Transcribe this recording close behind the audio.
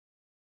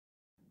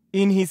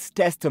In his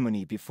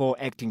testimony before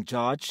Acting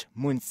Judge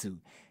Munsu,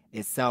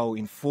 Esau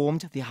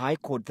informed the High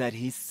Court that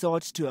he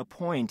sought to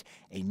appoint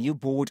a new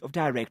board of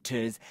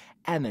directors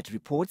amid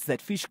reports that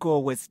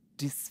FishCor was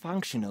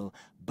dysfunctional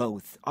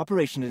both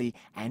operationally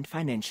and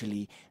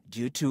financially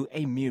due to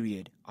a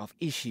myriad of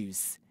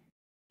issues.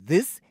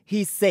 This,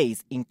 he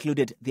says,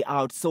 included the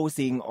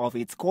outsourcing of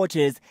its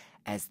quarters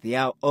as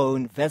their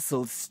own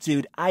vessels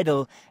stood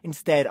idle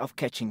instead of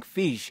catching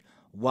fish,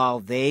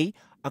 while they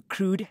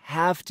accrued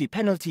hefty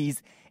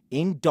penalties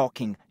in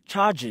docking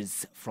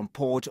charges from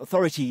port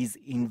authorities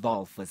in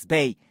Walvis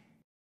Bay.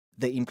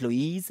 The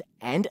employees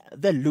and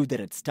the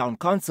Lüderitz Town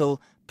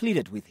Council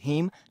pleaded with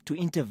him to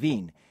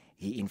intervene,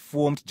 he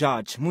informed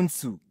Judge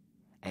Munsu,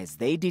 as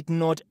they did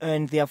not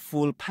earn their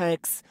full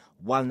perks,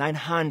 while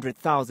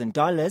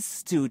 $900,000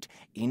 stood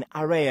in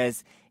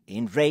arrears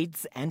in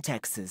rates and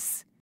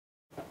taxes.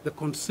 The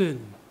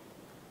concern,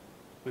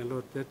 my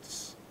Lord,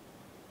 that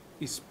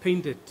is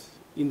painted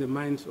in the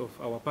minds of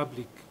our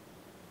public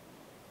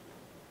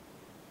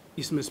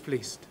is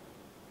misplaced,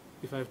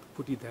 if I have to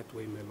put it that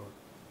way, my Lord.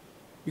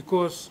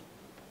 Because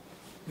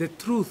the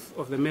truth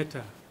of the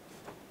matter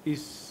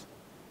is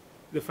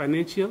the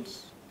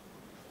financials.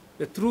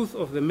 The truth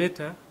of the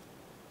matter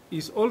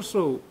is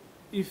also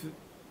if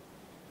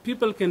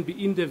people can be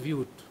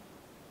interviewed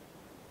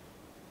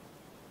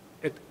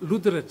at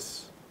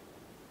Lüderitz,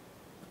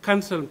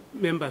 council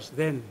members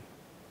then,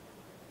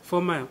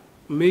 former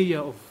mayor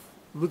of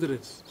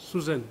Lüderitz,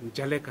 Susan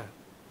Jaleka,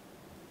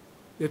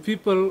 the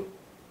people,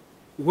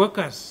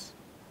 workers,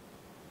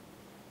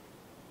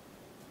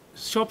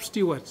 shop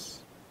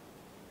stewards,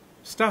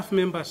 staff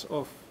members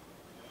of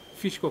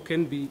FishCor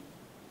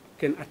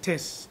can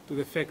attest to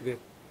the fact that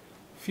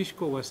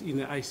FishCor was in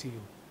the ICU.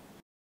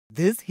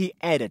 This, he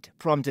added,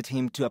 prompted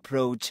him to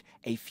approach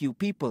a few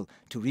people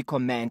to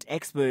recommend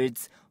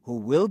experts who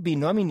will be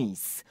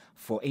nominees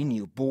for a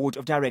new board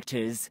of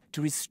directors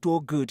to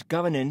restore good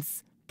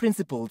governance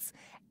principles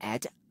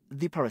at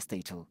the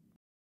parastatal.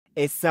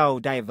 Esau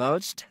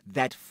divulged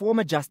that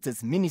former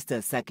Justice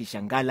Minister Saki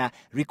Shangala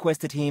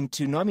requested him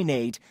to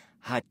nominate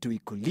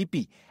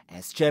Hatuikulipi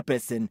as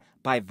chairperson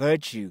by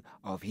virtue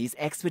of his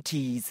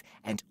expertise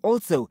and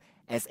also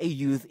as a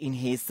youth in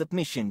his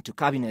submission to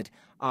cabinet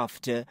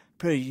after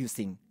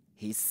perusing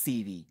his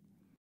CV.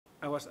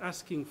 I was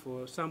asking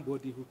for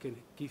somebody who can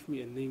give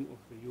me a name of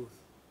the youth.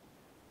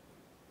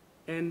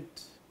 And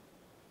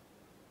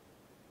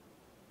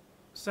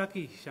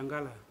Saki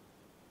Shangala,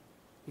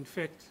 in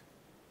fact,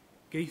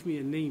 gave me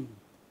a name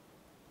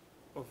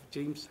of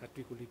James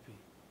Hatuikulipi.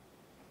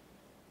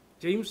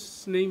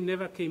 James' name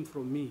never came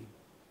from me.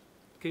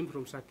 It came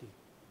from Saki.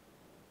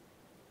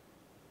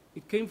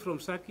 It came from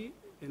Saki,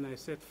 and I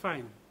said,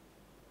 fine,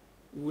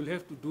 we will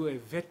have to do a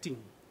vetting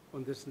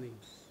on these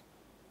names.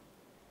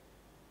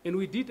 And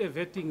we did a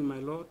vetting, my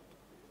Lord.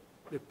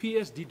 The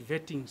PS did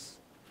vettings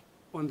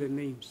on the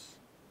names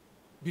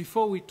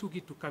before we took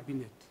it to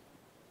cabinet.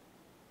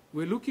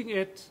 We're looking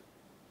at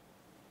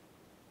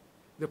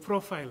the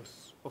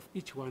profiles of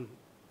each one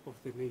of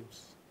the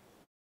names.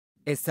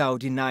 Esau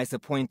denies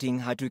appointing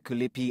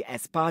Hatuikulipi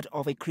as part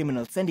of a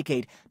criminal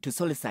syndicate to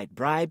solicit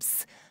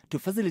bribes to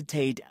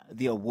facilitate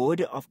the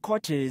award of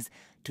quarters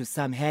to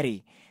Sam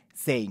Harry,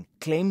 saying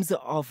claims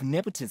of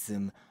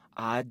nepotism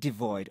are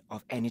devoid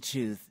of any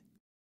truth.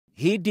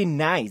 He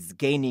denies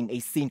gaining a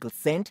single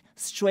cent,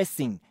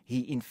 stressing he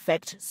in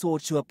fact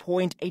sought to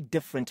appoint a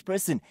different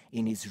person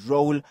in his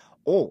role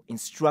or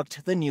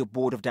instruct the new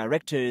board of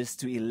directors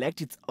to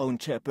elect its own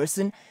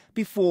chairperson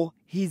before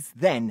his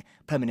then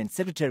permanent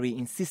secretary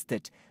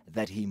insisted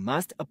that he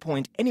must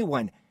appoint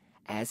anyone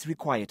as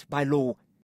required by law.